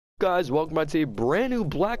Guys, welcome back to a brand new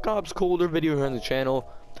Black Ops Colder video here on the channel.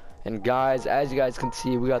 And guys, as you guys can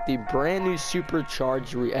see, we got the brand new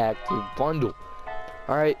Supercharged Reactive Bundle.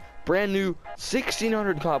 Alright, brand new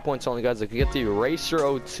 1600 COD points only, guys. Like, you get the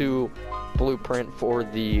Eraser 02 blueprint for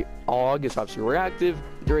the AUG, it's obviously reactive,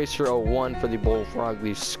 the Eraser 01 for the Bullfrog,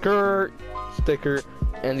 the skirt sticker,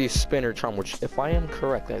 and the spinner charm, which, if I am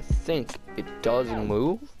correct, I think it does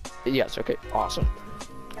move. Yes, okay, awesome.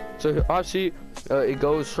 So obviously it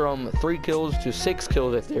goes from 3 kills to 6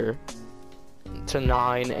 kills if they're to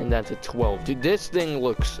 9 and then to 12. Dude, this thing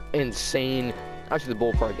looks insane. Actually, the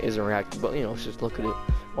Bullfrog isn't reactive, but you know, let's just look at it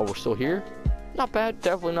while we're still here. Not bad,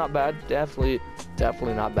 definitely not bad, definitely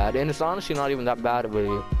not bad. And it's honestly not even that bad of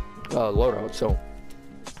a loadout. So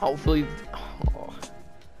hopefully,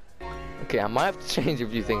 okay, I might have to change a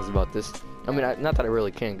few things about this. I mean, not that I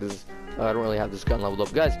really can, because I don't really have this gun leveled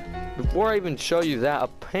up, guys. Before I even show you that,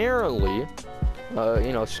 apparently, you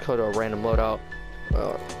know, let's go to a random loadout.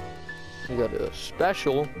 We got a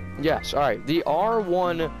special. Yes, all right. The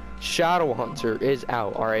R1 Shadow Hunter is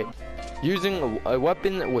out. All right. Using a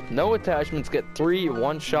weapon with no attachments, get 3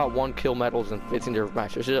 one-shot, 1-kill medals in 15 different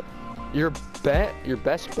matches. Your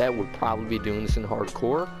best bet would probably be doing this in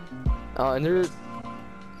hardcore. And there's,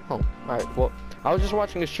 oh, all right. Well, I was just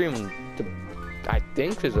watching a stream. I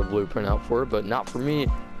think there's a blueprint out for it, but not for me.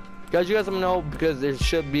 Guys, you guys let me know, because there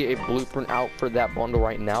should be a blueprint out for that bundle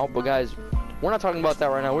right now. But guys, we're not talking about that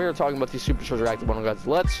right now. We're talking about the Supercharged Reactive Bundle, guys.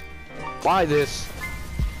 Let's buy this.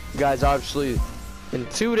 Guys, obviously, in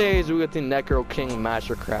 2 days, we get the Necro King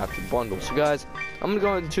Mastercraft bundle. So guys, I'm going to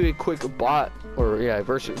go into a quick bot, or yeah,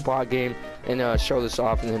 versus bot game, and show this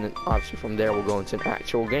off. And then obviously from there, we'll go into an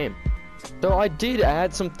actual game. So I did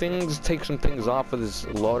add some things, take some things off of this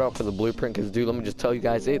loadout for the blueprint, because dude, let me just tell you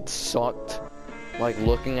guys, it sucked. Like,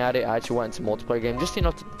 looking at it, I actually went into multiplayer game just, you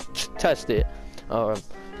know, to test it. I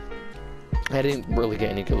didn't really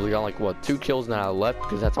get any kills. We got like, what, 2 kills, and then I left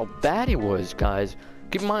because that's how bad it was, guys.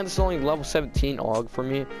 Keep in mind, this is only level 17 AUG for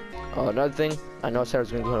me. Another thing, I know I said I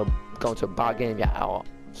was going to go into a bot game. Yeah, I'll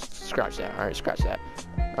scratch that. Alright, scratch that.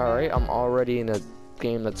 Alright, I'm already in a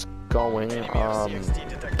game that's going.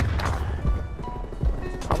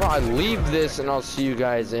 How about I leave this and I'll see you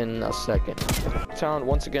guys in a second. Town,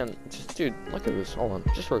 once again, just dude, look at this. Hold on,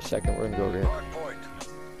 just for a second. We're gonna go over here.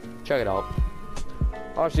 Check it out.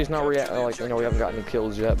 Obviously, it's not like, you know, we haven't got any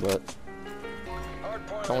kills yet, but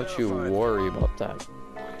don't you worry about that.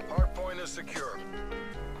 Hardpoint is secure.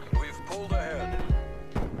 We've pulled ahead.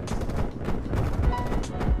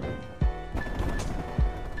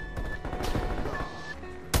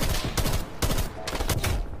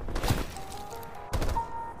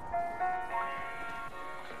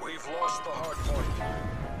 We've lost the hardpoint.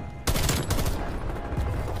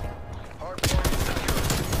 Hardpoint is secure.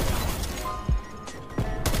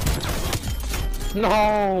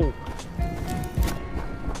 No!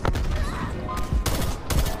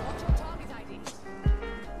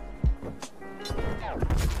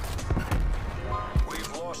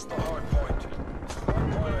 We've lost the hardpoint.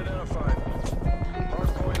 Hardpoint identified.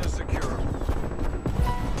 Hardpoint is secure.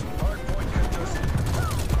 Hardpoint contested.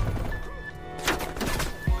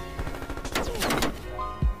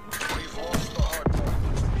 We've lost the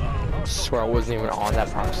hardpoint. I swear I wasn't even on that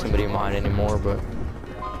proximity mine anymore, but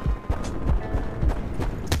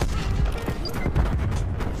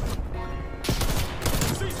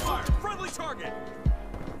Ceasefire! Friendly target!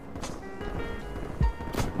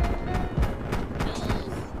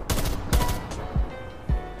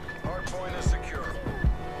 Hardpoint is secure.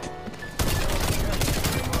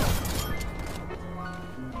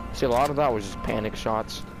 see, a lot of that was just panic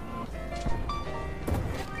shots.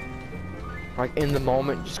 Like, in the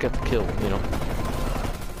moment, just get the kill, you know?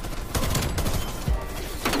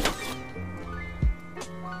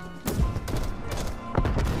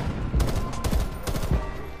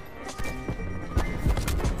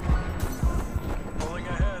 Pulling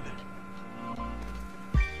ahead.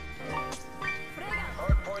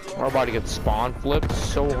 We're about to get spawn flipped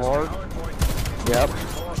so hard. Yep.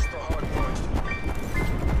 We've lost the hardpoint.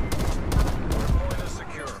 Hardpoint is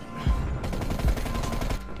secure.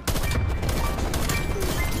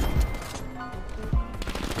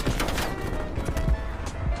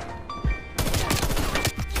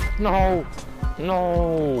 No!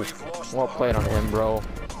 No! We've lost Well the played on him, bro.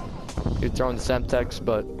 You're throwing the Semtex,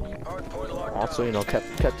 but hardpoint locked also, you down. know,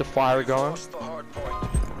 kept the fire going. Lost the hardpoint.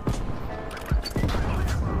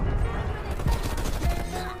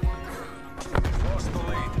 We've lost the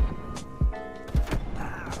lead.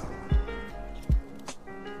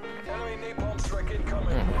 Enemy napalm strike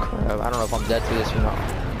incoming. Crap, I don't know if I'm dead to this or not.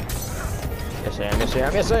 Yes I am, yes I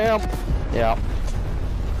am, yes I am! Yeah.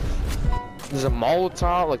 There's a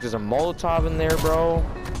Molotov, like there's a Molotov in there, bro.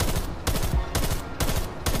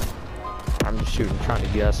 I'm just shooting, trying to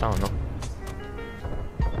guess, I don't know.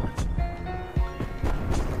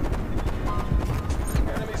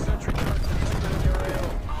 Enemy sentry turret detected in your AO.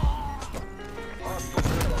 Hostiles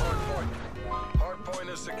at the hard point. Hard point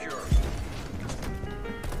is secure.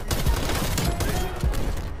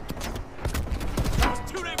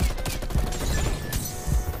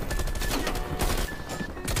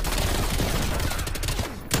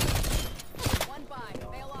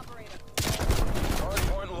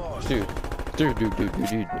 Dude.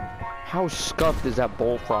 How scuffed is that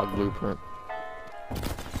bullfrog blueprint?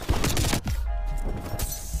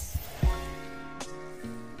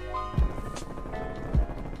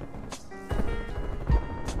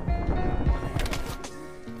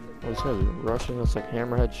 Oh, this guy's rushing us like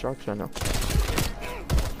hammerhead sharks right now.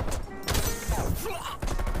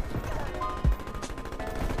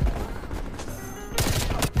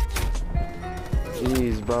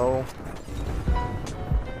 Jeez, bro.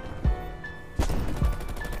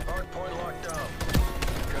 Hardpoint locked down.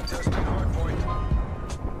 Contesting hardpoint.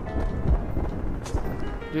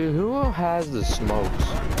 Dude, who has the smokes?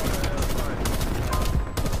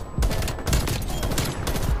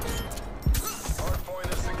 Hardpoint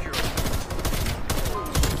is secure.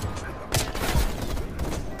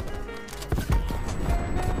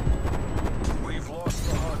 We've lost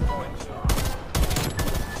the hardpoint.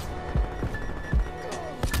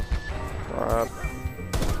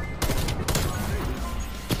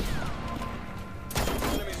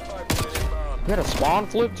 Enemy spy plane inbound. You had a spawn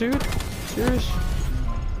flip, dude? Serious?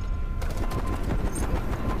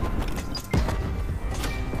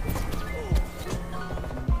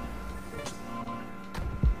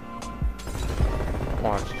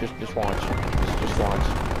 Watch, just watch. Just watch.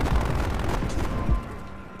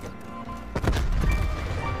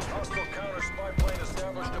 Hostile counter spy plane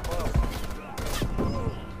established above.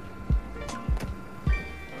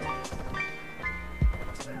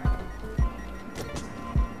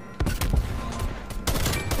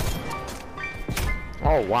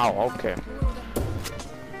 Oh, wow, okay.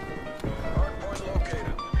 Hardpoint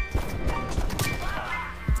located.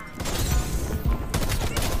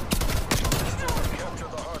 Capture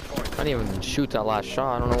the hardpoint. I didn't even shoot that last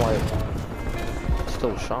shot. I don't know why it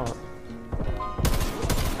still shot.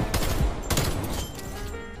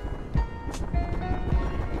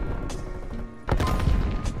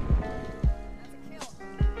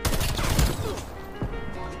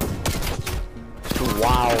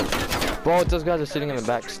 Wow. Bro, those guys are sitting in the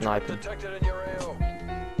back sniping. Detected in your AO.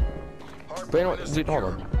 But anyway, dude, hold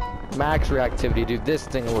on. Max reactivity, dude. This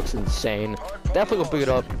thing looks insane. Definitely go pick it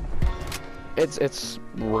up. It's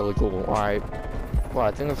really cool. Alright. Well,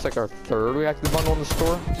 I think it's like our third reactive bundle in the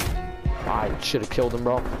store. I should have killed him,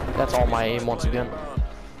 bro. That's all my aim once again. I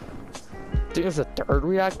think it's the third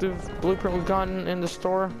reactive blueprint we've gotten in the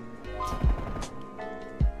store.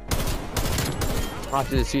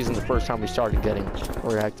 After the season, the first time we started getting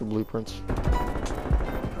reactive blueprints.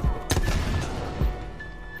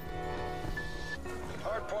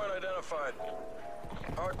 Hardpoint identified.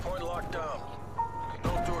 Hardpoint locked down.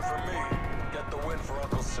 Don't do it for me. Get the win for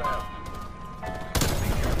Uncle Sam.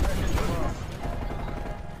 Enemy care package above.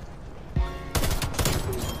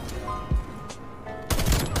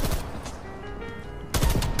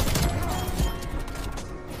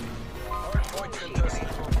 Hardpoint contested.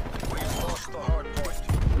 We've lost the hardpoint.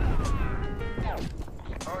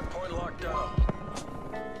 Hardpoint locked down.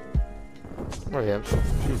 Oh yeah.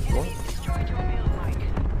 Jeez, what?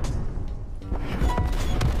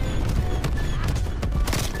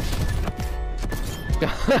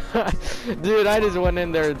 Dude, I just went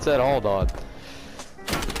in there and said, hold on.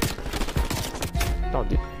 Oh,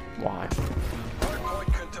 dude. Why?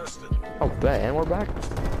 Hardpoint contested. Oh, bet. And we're back.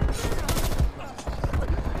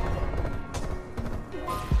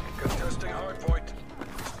 Contesting hardpoint.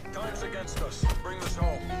 Time's against us. Bring this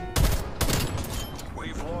home.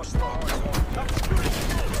 We've lost the hardpoint.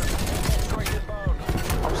 Strike inbound.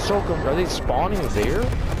 I'm so confused. Are they spawning there?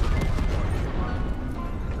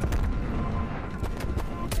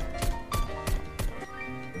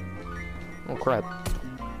 Oh, crap.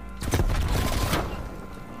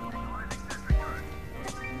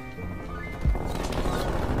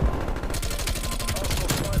 Hostile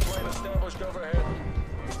spy plane established overhead.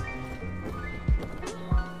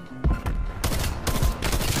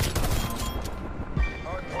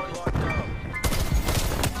 Hardpoint locked down.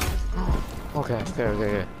 Okay.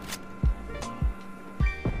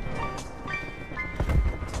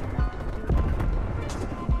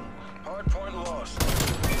 Hardpoint lost.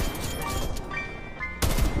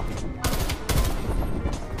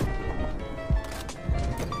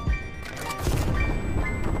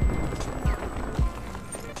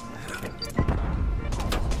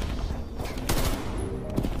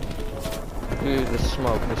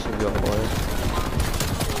 Mission go away.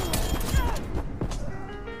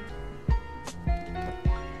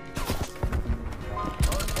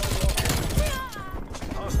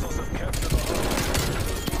 Hostiles have captured the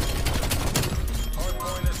hard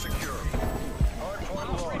point is secure. Hard point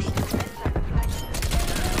lost.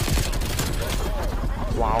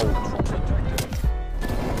 Wow.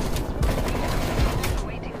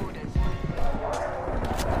 Awaiting orders.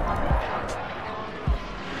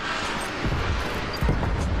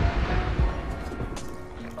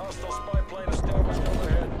 Hostile spy plane established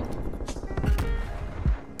overhead.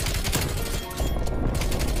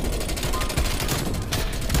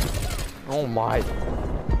 Oh my.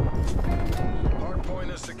 Hard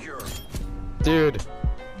point is secure. Dude.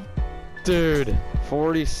 Dude.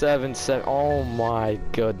 47-7. Oh my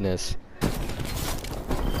goodness.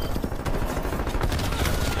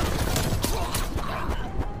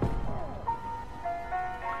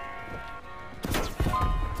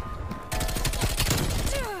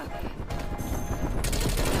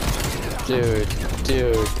 Dude.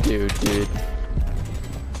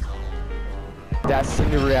 That's the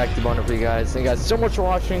new reactive button for you guys. Thank you guys so much for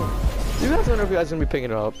watching. You guys don't know if you guys are gonna be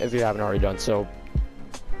picking it up if you haven't already done so.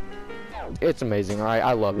 It's amazing, alright?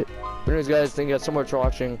 I love it. But anyways guys, thank you guys so much for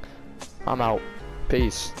watching. I'm out.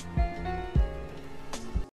 Peace.